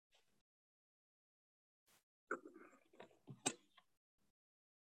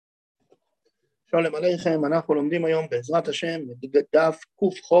שלום עליכם, אנחנו לומדים היום בעזרת השם דף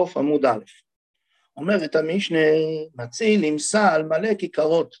קוף עמוד א'. אומרת המשנה, מציל עם סל מלא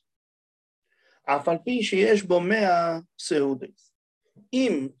כיכרות, אף על פי שיש בו 100 סעודות.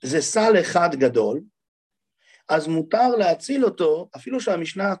 אם זה סל אחד גדול, אז מותר להציל אותו, אפילו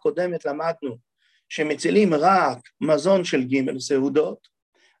שהמשנה הקודמת למדנו, שמצילים רק מזון של ג' סעודות,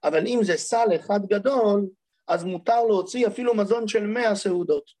 אבל אם זה סל אחד גדול, אז מותר להוציא אפילו מזון של 100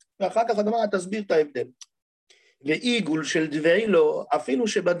 סעודות. ואחר כך הדמרה תסביר את ההבדל. ועיגול של דווילו, אפילו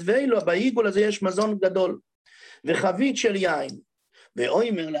שבדווילו, בעיגול הזה יש מזון גדול, וחבית של יין,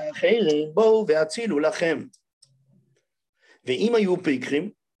 ואומר לאחרים, בואו והצילו לכם. ואם היו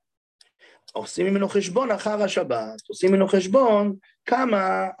פיקרים, עושים ממנו חשבון אחר השבת, עושים ממנו חשבון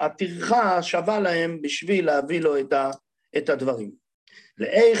כמה הטרחה שווה להם בשביל להביא לו את הדברים.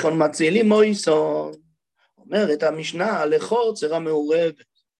 לאיכון מצילים מויסון, אומרת המשנה, לחוצר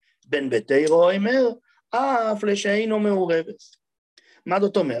המעורבת, בין ביתרו אומר, אף לשאינו מעורבת. מה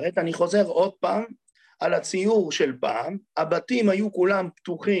זאת אומרת? אני חוזר עוד פעם על הציור של פעם, הבתים היו כולם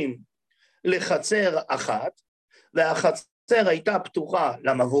פתוחים לחצר אחת, והחצר הייתה פתוחה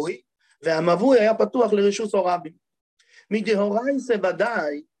למבוי, והמבוי היה פתוח לרשות הרבים. מדהורייסה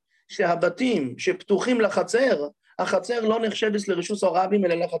ודאי שהבתים שפתוחים לחצר, החצר לא נחשבת לרשות הרבים,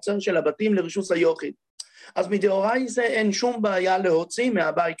 אלא לחצר של הבתים לרשות היחיד. אז מדהורייסה אין שום בעיה להוציא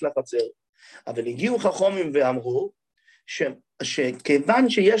מהבית לחצר. אבל הגיעו חכמים ואמרו, שכיוון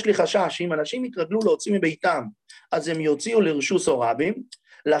שיש לי חשש, אם אנשים יתרגלו להוציא מביתם, אז הם יוציאו לרשות הרבים,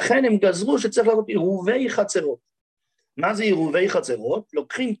 לכן הם גזרו שצריך לעשות עירובי חצרות. מה זה עירובי חצרות?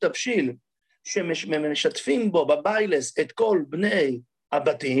 לוקחים תבשיל שמשתפים בו בביילס את כל בני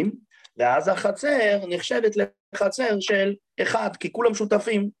הבתים, ואז החצר נחשבת לחצר של אחד, כי כולם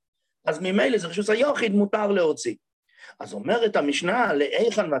שותפים. אז ממילא זה רשות היחיד מותר להוציא. אז אומרת המשנה,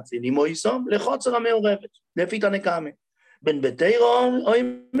 לאיכן מצילים מויסום, לחוצר המעורבת, לפי תנקמה. בין ביתרו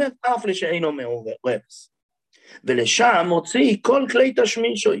אומר, אף לשאינו מעורבת. ולשם מוציא כל כלי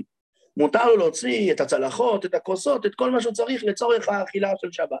תשמישוי. מותר לו להוציא את הצלחות, את הכוסות, את כל מה שהוא צריך לצורך האכילה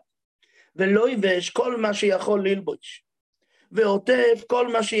של שבת. ולא יבש כל מה שיכול ללבוש. ועוטף כל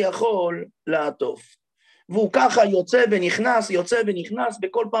מה שיכול לעטוף. והוא ככה יוצא ונכנס,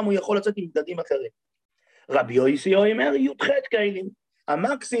 בכל פעם הוא יכול לצאת עם בגדים אחרים. רבי יוסי אומר, י"ח כלים.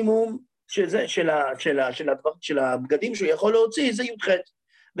 המקסימום של הבגדים שהוא יכול להוציא זה י"ח.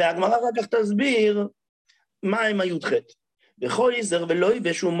 והגמרא רק כך תסביר מה הם הי"ח. וחויזר ולא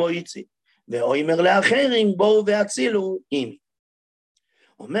יבשו מויצי. ואומר לאחרים, בואו והצילו עמי.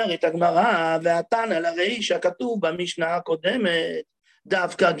 אומרת הגמרא, והתנא לרישא כתוב במשנה הקודמת,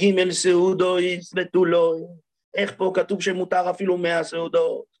 דווקא ג' סעודויס ותולוי. איך פה כתוב שמותר אפילו 100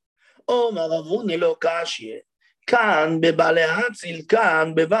 סעודות? אומר רבוני לא קשיא, כאן בבא להציל,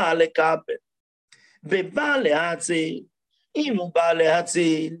 כאן בבא לקפל. בבא להציל, אם הוא בא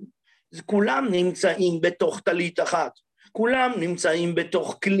להציל, כולם נמצאים בתוך טלית אחת, כולם נמצאים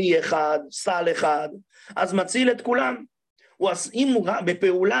בתוך כלי אחד, סל אחד, אז מציל את כולם. אם הוא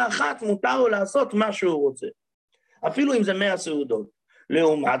בפעולה אחת מותר לו לעשות מה שהוא רוצה, אפילו אם זה 100 סעודות.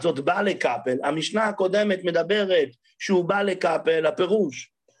 לעומת זאת בא לקפל, המשנה הקודמת מדברת שהוא בא לקפל,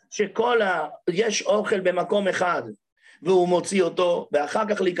 הפירוש יש אוכל במקום אחד, והוא מוציא אותו, ואחר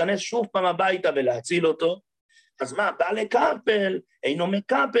כך להיכנס שוב פעם הביתה ולהציל אותו, אז מה, בא לקפל, אינו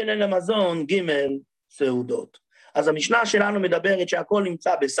מקפל אלא מזון ג' סעודות. אז המשנה שלנו מדברת שהכל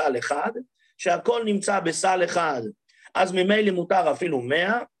נמצא בסל אחד, אז ממילא מותר אפילו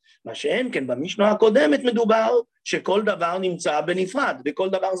 100, מה שאין כן במשנה הקודמת מדובר שכל דבר נמצא בנפרד, וכל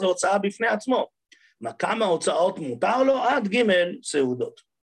דבר זה הוצאה בפני עצמו. כמה הוצאות מותר לו? עד ג' סעודות.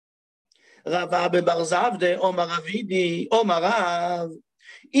 רבה בבר זבדה, אומר רבידי, אומר רב,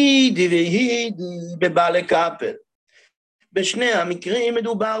 אידי והידי בבא לקפל. בשני המקרים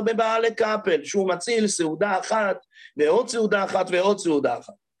מדובר בבא לקפל, שהוא מציל סעודה אחת, ועוד סעודה אחת, ועוד סעודה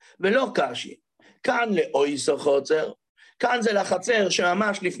אחת. ולא קשי, כאן לאויסו חוצר, כאן זה לחצר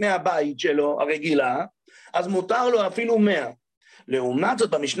שממש לפני הבית שלו, הרגילה, אז מותר לו אפילו 100. לעומת זאת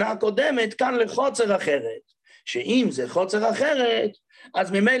במשנה הקודמת, כאן לחוצר אחרת, שאם זה חוצר אחרת,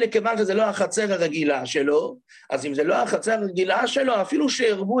 אז ממילא כיוון שזה לא החצר הרגילה שלו, אז אם זה לא החצר הרגילה שלו, אפילו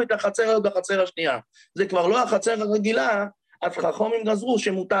שהרבו את החצר עוד בחצר השנייה, זה כבר לא החצר הרגילה, אז חכמים גזרו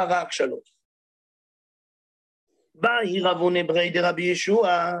שמותר רק 3. באי רבוני ברי דרבי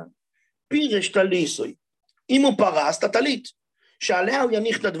ישוע, פירש תליסוי, אם הוא פרס את הטלית, שעליה הוא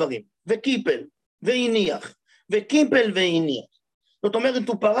יניח את הדברים, וקיפל, והניח, וקיפל והניח. זאת אומרת,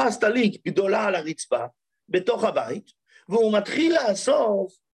 הוא פרס טלית גדולה על הרצפה, בתוך הבית, והוא מתחיל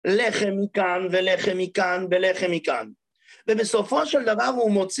לאסוף לחם מכאן ולחם מכאן ולחם מכאן. ובסופו של דבר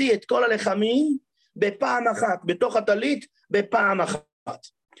הוא מוציא את כל הלחמים בפעם אחת, בתוך הטלית בפעם אחת.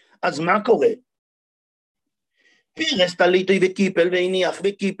 אז מה קורה? פירס טליתוי וקיפל והניח,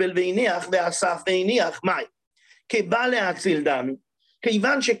 וקיפל והניח, ואסף והניח, מאי? כבא להציל דמי,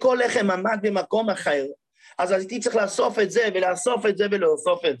 כיוון שכל לחם עמד במקום אחר, אז הייתי צריך לאסוף את זה, ולאסוף את זה,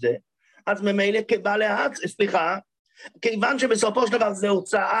 ולאסוף את זה, אז ממילא כבא להציל, כיוון שבסופו של דבר זה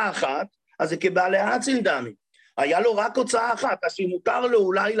הוצאה אחת, אז זה כבא להציל דמי. היה לו רק הוצאה אחת, אז מותר לו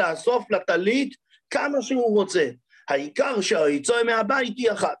אולי לאסוף לטלית כמה שהוא רוצה. העיקר שהיצוא מהבית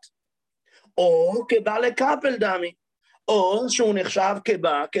היא אחת. או כבא לקפל דמי, או שהוא נחשב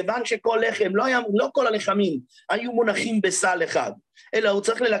כבא, כיוון שכל לחם, לא כל הלחמים היו מונחים בסל אחד, אלא הוא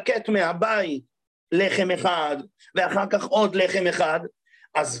צריך ללקט מהבית לחם אחד, ואחר כך עוד לחם אחד,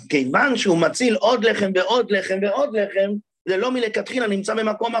 אז כיוון שהוא מציל עוד לחם ועוד לחם ועוד לחם, זה לא מלכתחילה נמצא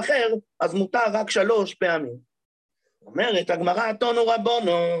במקום אחר, אז מותר רק 3 פעמים. אומרת הגמרא תנו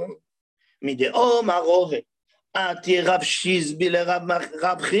רבונו, מדאו מרובה, עתי רב שיזבי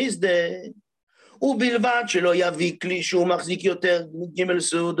לרב חיסדה, ובלבד שלא יביא כלי שהוא מחזיק יותר מג'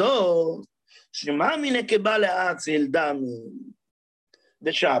 סעודות, שמה מיניה כבא להציל דמי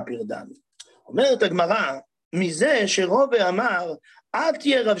ושפיר דמי. אומרת הגמרא, מזה שרובה אמר,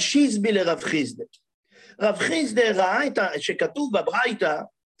 עתי רב שיזבי לרב חיסדה. רב חיסדה ראה שכתוב בברייתא,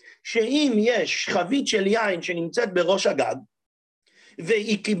 שאם יש חבית של יין שנמצאת בראש הגג,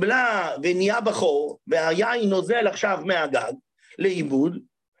 והיא קיבלה ונהיה בחור, והיין נוזל עכשיו מהגג לאיבוד,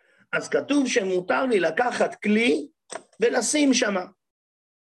 אז כתוב שמותר לי לקחת כלי ולשים שמה.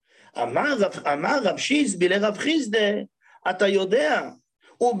 אמר רב שיזבי לרב חיסדה, אתה יודע,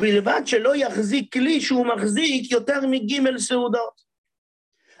 ובלבד שלא יחזיק כלי שהוא מחזיק יותר מג' סעודות.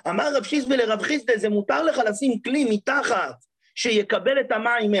 אמר רב שיזבי לרב חיסדה, זה מותר לך לשים כלי מתחת שיקבל את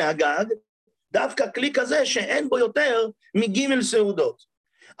המים מהגג, דווקא כלי כזה שאין בו יותר מג' סעודות.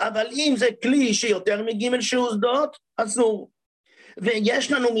 אבל אם זה כלי שיותר מג' סעודות, אסור.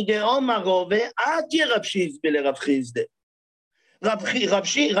 ויש לנו מדאו מרובה, עתי רב שיזבי לרב חיסדה.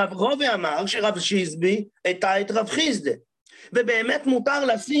 רב רובה אמר שרב שיזבי הייתה את רב חיסדה. ובאמת מותר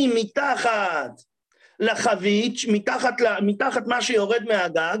לשים מתחת לחבית, מתחת מה שיורד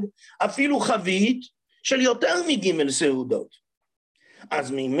מהגג, אפילו חבית של יותר מג' סעודות.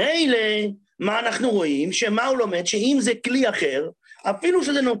 אז ממילא, מה אנחנו רואים? שמה הוא לומד? שאם זה כלי אחר, אפילו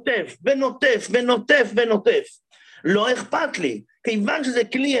שזה נוטף ונוטף ונוטף ונוטף, לא אכפת לי, כיוון שזה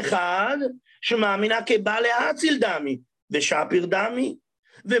כלי אחד שמאמינה כבא להציל דמי ושפיר דמי,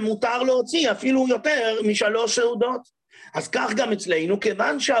 ומותר להוציא אפילו יותר מ3 סעודות. אז כך גם אצלנו,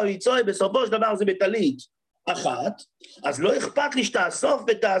 כיוון שהיצוא בסופו של דבר זה בטלית אחת, אז לא אכפת לי שתאסוף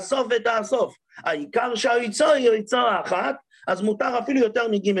ותאסוף ותאסוף. העיקר שהיצוא היא יצוא אחת, אז מותר אפילו יותר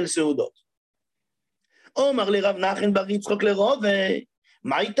מג' סעודות. אומר לרב נחמן בר יצחק לרובה,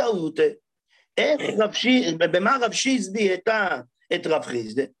 מהי טעות? במה רב שיזבי את רב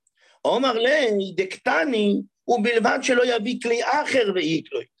חיסדה? אומר לי, דקטני, ובלבד שלא יביא כלי אחר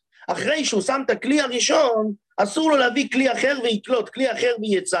ויקלוט. אחרי שהוא שם את הכלי הראשון, אסור לו להביא כלי אחר ויקלוט, כלי אחר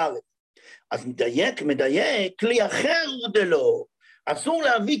ויצר. אז מדייק, כלי אחר דלו. אסור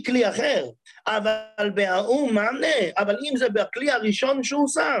להביא כלי אחר, אבל בהאום מענה, אבל אם זה בכלי הראשון שהוא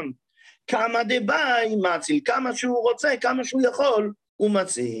שם, כמה דבאי מציל, כמה שהוא רוצה, כמה שהוא יכול, הוא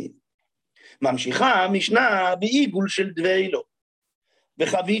מציל. ממשיכה המשנה בעיגול של דבילו,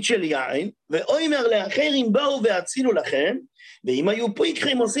 וחבית של יין, ואומר לאחרים באו והצילו לכם, ואם היו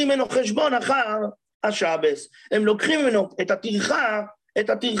פיקחים עושים ממנו חשבון אחר השבס, הם לוקחים ממנו את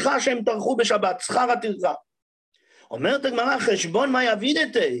הטרחה שהם טרחו בשבת, שכר הטרחה. אומרת הגמרא, חשבון מה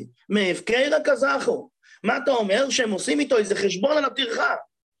יבידתי, מהפקרה כזכו. מה אתה אומר? שהם עושים איתו איזה חשבון על הטרחה.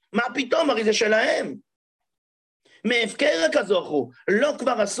 מה פתאום? הרי זה שלהם. מהפקרה כזכו, לא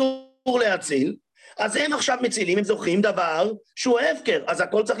כבר אסור להציל, אז הם עכשיו מצילים, הם זוכים דבר שהוא הפקר, אז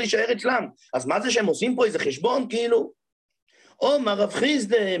הכל צריך להישאר אצלם. אז מה זה שהם עושים פה איזה חשבון כאילו? אומר רב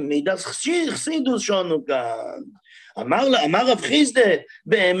חיסדה, מידס חסידוס שונו כאן. אמר רב חיסדה,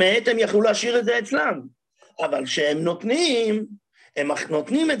 באמת הם יכלו להשאיר את זה אצלם. אבל שהם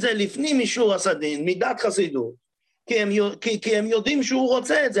נותנים את זה לפנים אישור הסדין, מידת חסידות, כי הם יודעים שהוא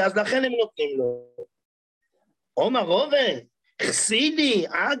רוצה את זה, אז לכן הם נותנים לו. אומר רובה, חסידי,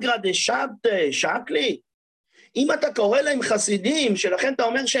 אגרא דשבתא, שקלי, אם אתה קורא להם חסידים, שלכן אתה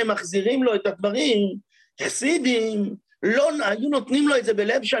אומר שהם מחזירים לו את הדברים, חסידים, לא היו נותנים לו את זה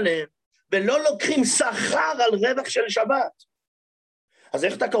בלב שלם, ולא לוקחים שכר על רווח של שבת. אז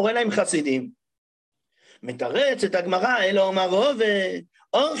איך אתה קורא להם חסידים? מתרץ את הגמרא, אלא אומר רובה,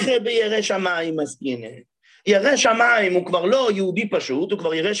 אוכל בירא שמיים מסכינה. ירא שמיים הוא כבר לא יהודי פשוט, הוא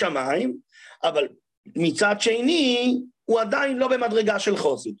כבר ירא שמיים, אבל מצד שני, הוא עדיין לא במדרגה של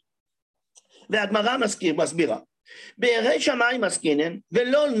חוסד. והגמרא מסבירה, ביראי שמיים עסקינן,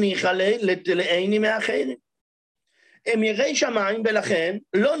 ולא ניחא לעיני מאחרים. הם יראי שמיים, ולכן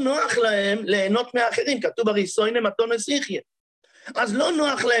לא נוח להם ליהנות מאחרים, כתוב הרי סוינם מתונס יחיה. אז לא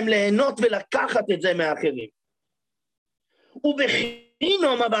נוח להם ליהנות ולקחת את זה מאחרים.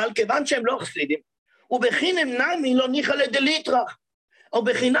 ובחינם אבל, כיוון שהם לא חסידים, ובחינם נמי לא ניחא לדליטרח, או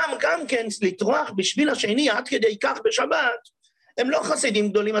בחינם גם כן לטרוח בשביל השני עד כדי כך בשבת, הם לא חסידים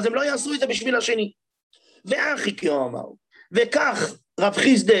גדולים, אז הם לא יעשו את זה בשביל השני. ואחי קיו אמר, וכך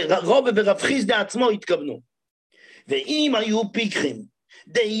רובה ורב חיסדא עצמו התכוונו, ואם היו פיקחים,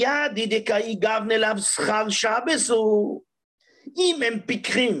 דיידי דקאי גבנה אליו שכר שבסו, אם הם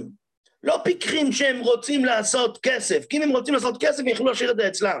פיקחים, לא פיקחים שהם רוצים לעשות כסף, כי אם הם רוצים לעשות כסף, הם יכלו להשאיר את זה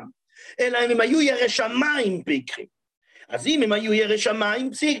אצלם, אלא אם הם היו ירא שמיים פיקחים. אז אם הם היו ירא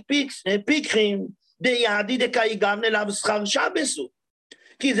שמיים פיקחים, דיידי דקאי גבנה אליו שכר שבסו,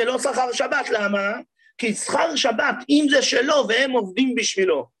 כי זה לא שכר שבת, למה? כי שכר שבת, אם זה שלו והם עובדים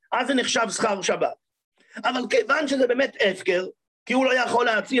בשבילו, אז זה נחשב שכר שבת. אבל כיוון שזה באמת הפקר, כי הוא לא יכול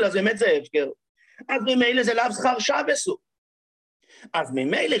להציל, אז באמת זה הפקר, אז ממילא זה לאו שכר שבסו. אז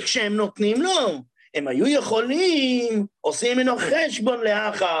ממילא כשהם נותנים לו, הם היו יכולים, עושים ממנו חשבון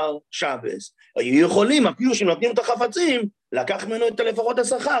לאחר שבס. היו יכולים, אפילו שנותנים את החפצים, לקח ממנו את לפחות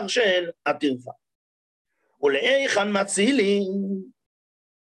השכר של הטרפה. ולאיכן מצילים,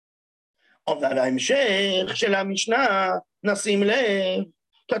 אבל ההמשך של המשנה, נשים לב,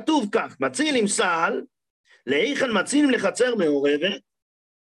 כתוב כך, מצילים סל, לאיכן מצילים לחצר מעורבת,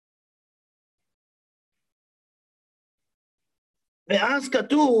 ואז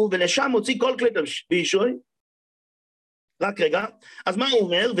כתוב, ולשם מוציא כל כלי תשבישוי, רק רגע, אז מה הוא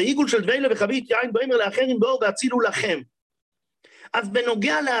אומר? ועיגול של דביילה וחבית יין באמר לאחרים בואו והצילו לכם. אז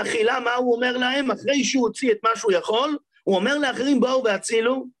בנוגע לאכילה, מה הוא אומר להם? אחרי שהוא הוציא את מה שהוא יכול, הוא אומר לאחרים בואו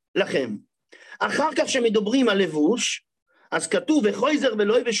והצילו לכם. אחר כך שמדברים על לבוש, אז כתוב וחויזר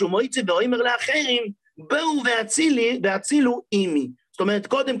ולא יבשו מויצי ואומר לאחרים, בואו והצילו עימי. זאת אומרת,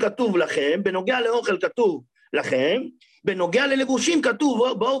 קודם כתוב לכם, בנוגע לאוכל כתוב לכם, בנוגע ללבושים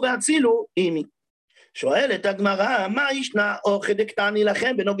כתוב בואו והצילו עימי. שואלת הגמרא, מה ישנה אוכל דקטני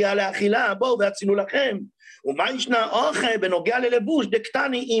לכם בנוגע לאכילה, בואו והצילו לכם, ומה ישנה אוכל בנוגע ללבוש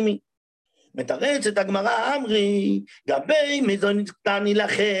דקטני עימי. מתרצת הגמרא אמרי, גבי מזון דקטני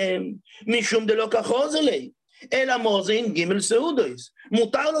לכם, משום דלא כחוז אלי, אלא מוזין ג' סעודויס.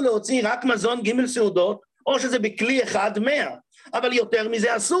 מותר לו להוציא רק מזון ג' סעודות, או שזה בכלי 100, אבל יותר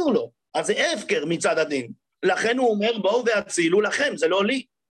מזה אסור לו, אז זה הפקר מצד הדין. לכן הוא אומר בואו והצילו לכם, זה לא לי.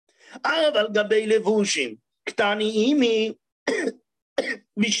 אבל גבי לבושים, קטני עימי,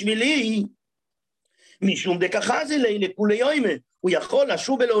 בשבילי, משום דקחז אלי לכולי יוימה, הוא יכול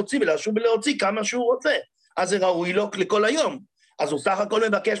לשוב ולהוציא כמה שהוא רוצה, אז זה ראוי לו לכל היום, אז הוא סך הכל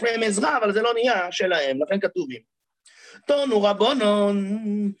מבקש מהם עזרה, אבל זה לא נהיה שלהם, לכן כתובים. תונו רבונון,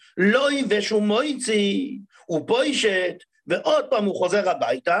 לא יבשו מויצי, הוא פוישת, ועוד פעם הוא חוזר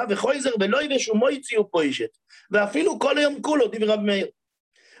הביתה, וחויזר ולא יבשו מויצי הוא פוישת, ואפילו כל היום כולו דבר רב מאיר.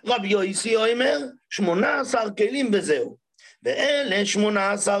 רב יויסי אומר, 18 כלים וזהו, ואלה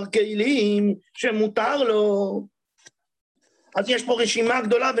 18 כלים שמותר לו. אז יש פה רשימה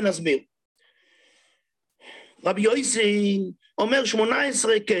גדולה ונסביר. רב יויסי אומר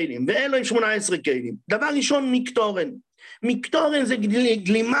 18 כלים, ואלו הם 18 כלים. דבר ראשון מקטורן. מקטורן זה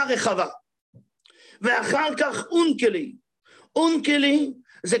גלימה רחבה. ואחר כך אונקלי. אונקלי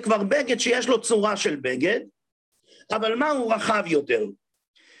זה כבר בגד שיש לו צורה של בגד, אבל מה הוא רחב יותר?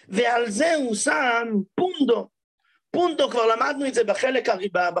 ועל זה הוא שם פונדו. פונדו, כבר למדנו את זה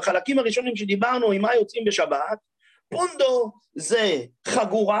בחלקים הראשונים שדיברנו עם מה יוצאים בשבת. פונדו זה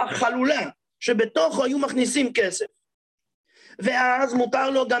חגורה, חלולה, שבתוכו היו מכניסים כסף. ואז מותר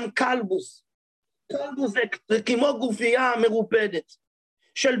לו גם קלבוס. קלבוס זה כמו גופייה מרופדת,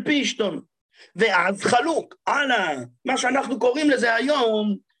 של פישטון. ואז חלוק, מה שאנחנו קוראים לזה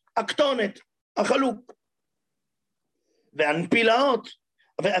היום, הקטונת, החלוק. והנפילאות,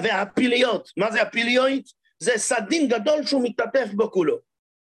 והפיליות, מה זה הפיליות? זה סדין גדול שהוא מתעטף בו כולו.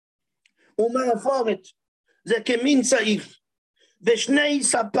 ומאפורת, זה כמין צעיף, ושני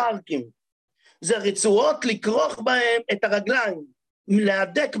ספרקים, זה רצועות לכרוך בהם את הרגליים,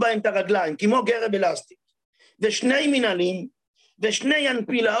 להדק בהם את הרגליים, כמו גרב אלסטית, ושני מנהלים, ושני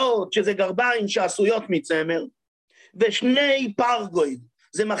הנפילאות, שזה גרביים שעשויות מצמר, ושני פרגויד,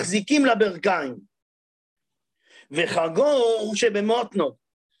 זה מחזיקים לברכיים, וחגור שבמותנות,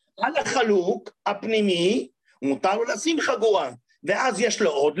 על החלוק הפנימי, מותר לו לשים חגורה, ואז יש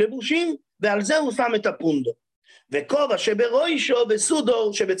לו עוד לבושים, ועל זה הוא שם את הפונדו. וכובע שברוישו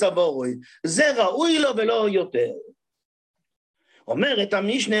וסודור שבצוורוי, זה ראוי לו ולא יותר. אומרת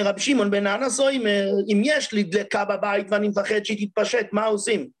המשנה, רב שמעון בן אנס אומר, אם יש לי דלקה בבית ואני מפחד שהיא תתפשט, מה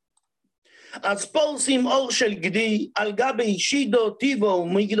עושים? אז פורסים אור של גדי על גבי שידו, טיבו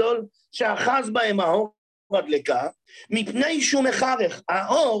ומגדול, שאחז בהם האור הדלקה, מפני שהוא מחרך.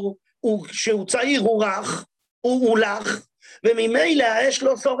 האור, שהוא צעיר, הוא רך, הוא לח, וממילא האש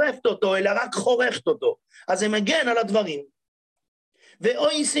לא שורפת אותו, אלא רק חורכת אותו. אז זה מגן על הדברים.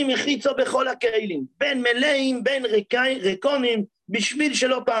 ואויסים מחיצו בכל הכלים, בין מלאים, בין ריקונים, בשביל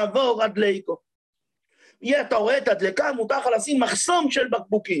שלא תעבור הדלקו. אתה רואה את הדלקה, מותר לך לשים מחסום של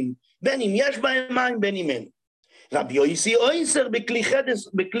בקבוקים, בין אם יש בהם מים, בין אם אין. רבי יויסי אויסר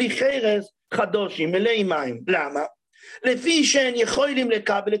בכלי חרס חדושים, מלאי מים. למה? לפי שהן יכולים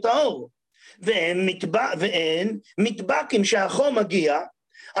לקבל את האור, ואין מתבקים שהחום מגיע,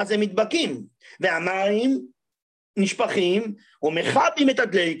 אז הם מתבקים, והמים נשפכים ומחבים את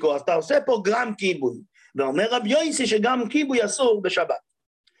הדלקו, אז אתה עושה פה גרם כיבוי. ואומר רבי יויסי שגם כיבוי אסור בשבת.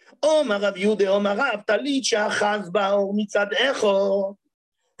 אומר רב יהודה, אומר רב, טלית שאחז באור מצד אחד,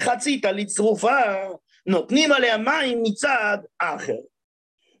 חצי טלית שרופה, נותנים עליה מים מצד אחר.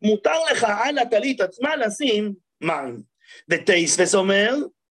 מותר לך על הטלית עצמה לשים מים. וטייספס אומר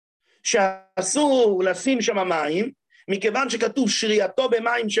שאסור לשים שם מים, מכיוון שכתוב שרייתו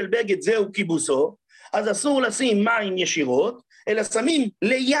במים של בגד זהו כיבוסו, אז אסור לשים מים ישירות, אלא שמים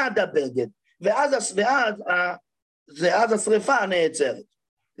ליד הבגד, ואז השריפה נעצרת.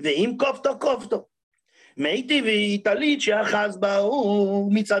 ואם כופתו כופתו. מי טבעי טלית שאחז באור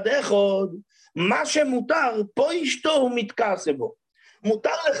מצד אחד, מה שמותר פה אשתו הוא מתכסה בו.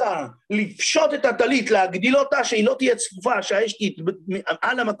 מותר לך לפשוט את הטלית, להגדיל אותה, שהיא לא תהיה צפופה, שהאש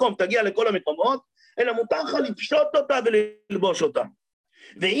על המקום תגיע לכל המקומות, אלא מותר לך לפשוט אותה וללבוש אותה.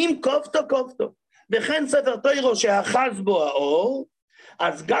 ואם כופתו כופתו, וכן ספר תוירו שאחז בו האור,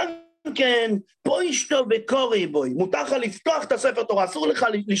 אז גם כן, פה אשתו וקורי בוי, מותר לך לפתוח את הספר תורה, אסור לך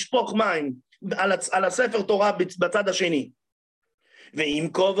לשפוך מים על הספר תורה בצד השני. ואם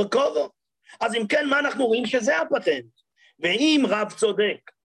כובו כובו, אז אם כן, מה אנחנו רואים? שזה הפטנט. ואם רב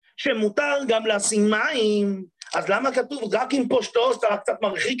צודק, שמותר גם לשים מים, אז למה כתוב, רק אם פושטו, אתה קצת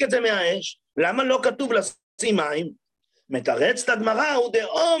מרחיק את זה מהאש, למה לא כתוב לשים מים? מתרץ את הגמרא, הוא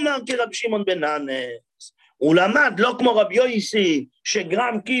דאמר כרב שמעון בן אנס. הוא למד לא כמו רב יויסי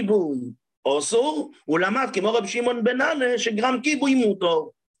שגרם כיבוי אסור, הוא למד כמו רב שמעון בן אנס שגרם כיבוי מותר.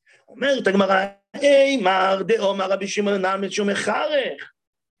 אומרת הגמרא, מר דאמר רבי שמעון בן אנס שהוא מחרך.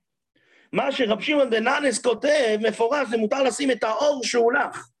 מה שרב שמעון בן אנס כותב מפורש, זה מותר לשים את האור שהוא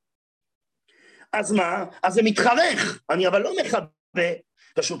לך. אז מה? אז זה מתחרך, אני אבל לא מכבה,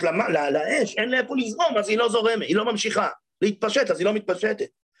 פשוט לאש אין לאיפה לזרום, אז היא לא זורמת, היא לא ממשיכה להתפשט, אז היא לא מתפשטת.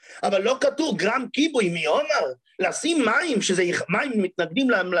 אבל לא כתוב גרם כיבוי, מי אומר? לשים מים, שזה מים מתנגדים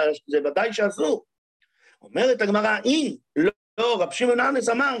להם, זה ודאי שאסור. אומרת הגמרא, אם לא, רב שמעון בן אנס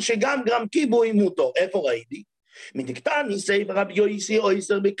אמר שגם גרם כיבוי מותר. איפה ראיתי? מדקתני סייב רב יויסי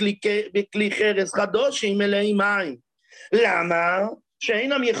אויסר בכלי חרס חדושים מלאי מים. למה?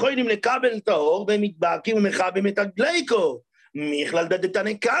 שאינם יכולים לקבל את האור ומתבקים ומחבים את הדלקו. מכלל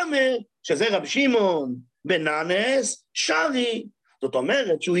דתנא קמא, שזה רב שמעון בן אנס שרי. זאת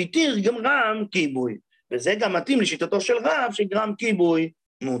אומרת שהוא התיר גם גרם כיבוי, וזה גם מתאים לשיטתו של רב שגרם כיבוי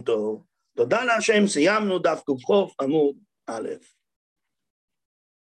מותר. תודה להשם, סיימנו דף ק"ח עמוד א'.